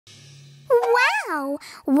Wow!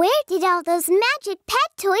 Where did all those magic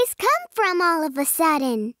pet toys come from all of a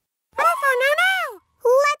sudden? Morphle, no!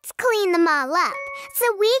 Let's clean them all up so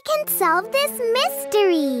we can solve this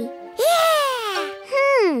mystery. Yeah!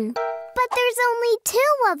 But there's only 2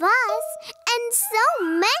 of us and so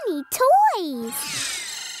many toys.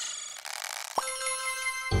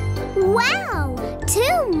 Wow! 2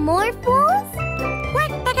 Morphles?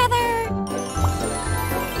 Work together!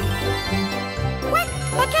 Work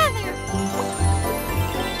together!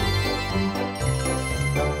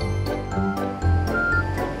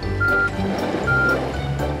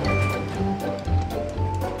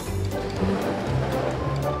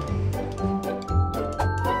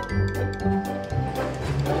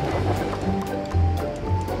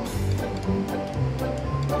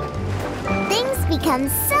 Things become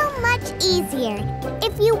so much easier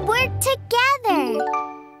if you work together.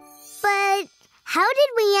 But how did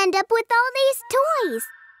we end up with all these toys?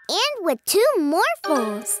 And with 2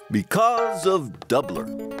 Morphles? Because of Doubler.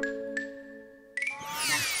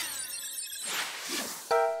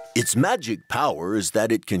 Its magic power is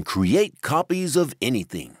that it can create copies of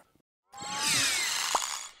anything.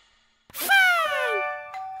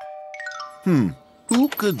 Who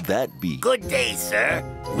could that be? Good day, sir.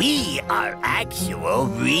 We are actual,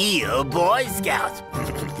 real Boy Scouts.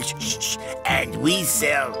 And we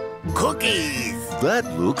sell cookies. That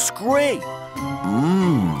looks great.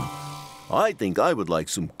 I think I would like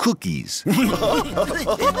some cookies. Oh,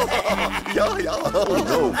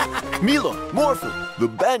 no. Mila, Morphle, the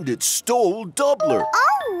bandits stole Doubler.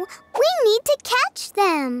 Oh, we need to catch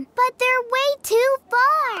them. But they're way too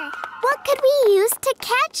far. What could we use to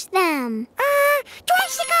catch them?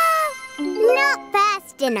 Tricycle! Not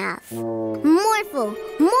fast enough. Morphle,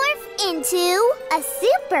 morph into a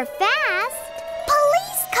super fast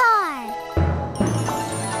police car.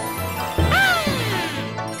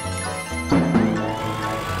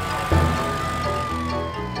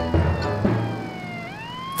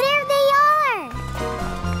 There they are.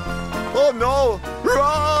 Oh, no!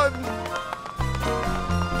 Run!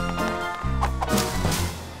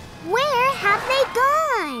 Where have they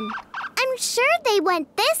gone? I'm sure they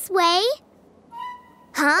went this way.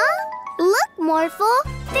 Huh? Look, Morphle.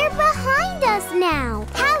 They're behind us now.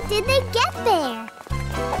 How did they get there?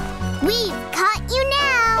 We've caught you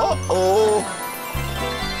now. Uh-oh!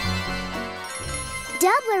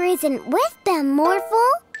 Doubler isn't with them,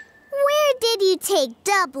 Morphle. Where did you take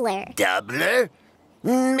Doubler? Doubler?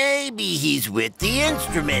 Maybe he's with the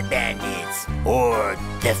instrument bandits. Or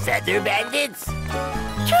the feather bandits.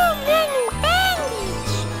 Too many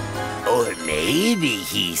bandits! Or maybe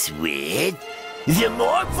he's with the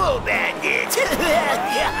Morphle bandits.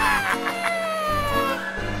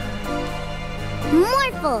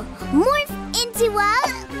 Morphle, morph into a...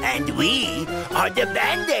 And we are the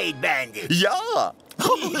Band-Aid bandits. Yeah!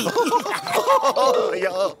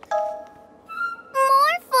 Yeah.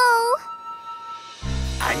 Morphle!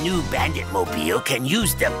 A new bandit mobile can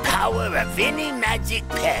use the power of any magic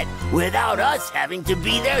pet without us having to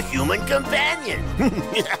be their human companion.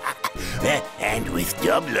 And with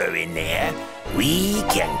Doubler in there, we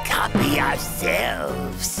can copy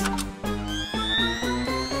ourselves.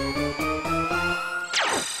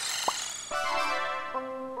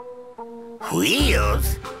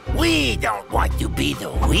 Wheels? We don't want to be the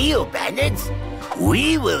Wheel Bandits.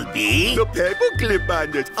 We will be... The paperclip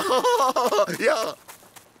bandits. Yeah.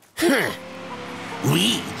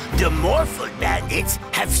 We, the Morphle Bandits,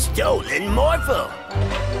 have stolen Morphle.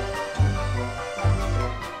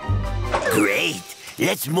 Great.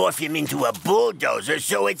 Let's morph him into a bulldozer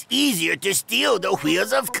so it's easier to steal the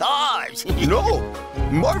wheels of cars. No,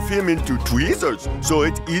 morph him into tweezers so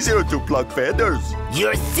it's easier to pluck feathers.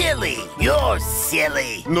 You're silly. You're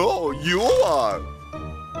silly. No, you are.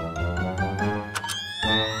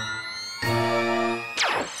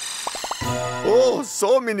 Oh,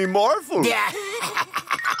 so many Morphles.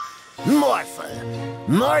 Morphle.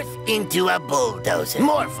 Morph into a bulldozer.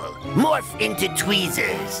 Morphle. Morph into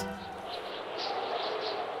tweezers.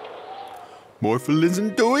 Morphle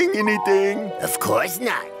isn't doing anything. Of course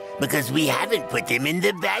not, because we haven't put him in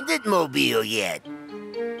the bandit mobile yet.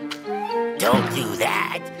 Don't do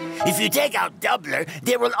that. If you take out Doubler,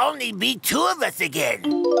 there will only be 2 of us again.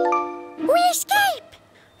 We escape!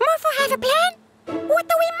 Morphle have a plan? What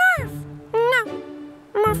do we morph? No.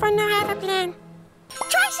 Morphle no have a plan.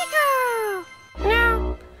 Tricycle!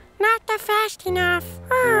 No, not the fast enough.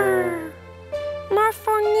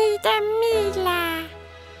 Morphle need a Mila.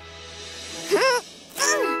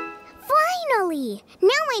 Finally!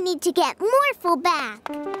 Now I need to get Morphle back.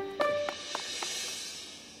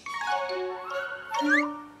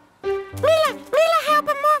 Mila, help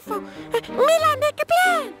a Morphle.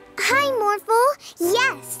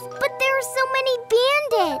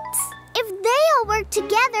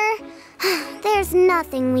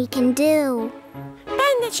 can do.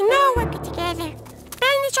 Bandits know working together.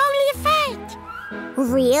 Bandits only a fight.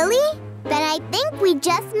 Really? Then I think we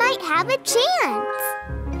just might have a chance.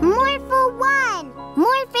 Morphle 1,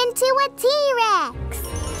 morph into a T-Rex.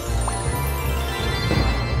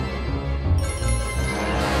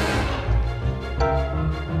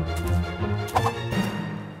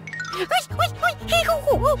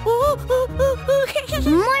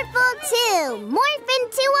 Morphle 2, morph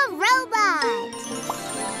into a robot.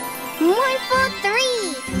 Morphle 3,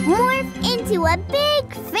 morph into a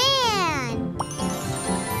big fan.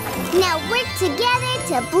 Now work together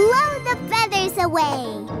to blow the feathers away.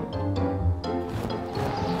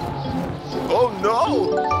 Oh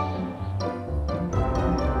no!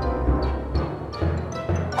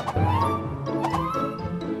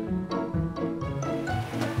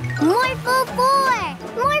 Morphle 4,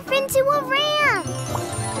 morph into a ram.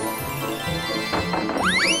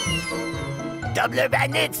 Doubler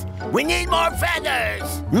bandits, we need more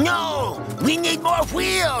feathers. No, we need more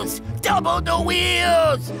wheels. Double the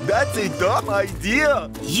wheels. That's a dumb idea.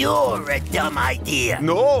 You're a dumb idea.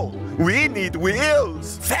 No, we need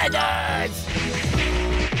wheels. Feathers.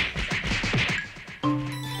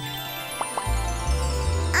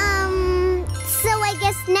 So I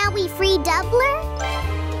guess now we free Doubler?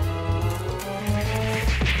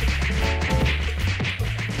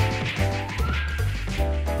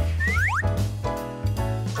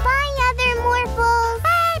 Bye, other Morphles.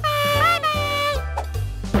 Bye-bye.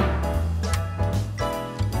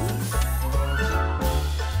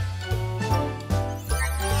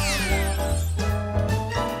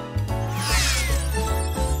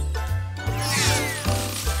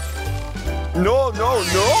 No, no,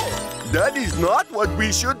 no. That is not what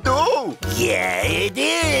we should do. Yeah, it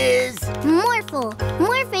is. Morphle,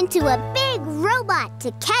 morph into a big robot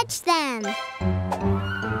to catch them.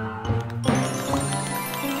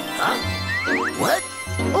 Huh? What?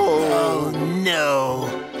 Oh, No.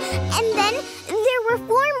 And then there were 4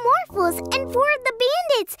 Morphles and 4 of the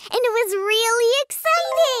bandits, and it was really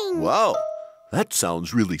exciting. wow. That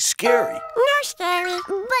sounds really scary. No scary.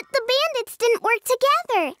 But the bandits didn't work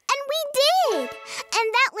together, and we did. And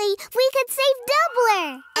that way we could save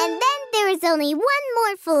Doubler. And then there was only 1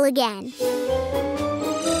 Morphle again.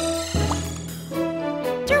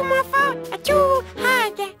 2 more for 2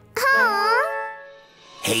 hard. Aww.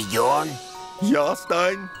 Hey, Yorn, Yeah,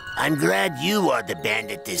 Stein? I'm glad you are the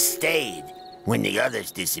bandit that stayed when the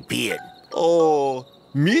others disappeared. Oh,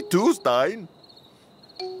 me too, Stein.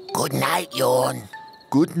 Good night, Yorn.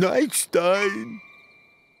 Good night, Stein.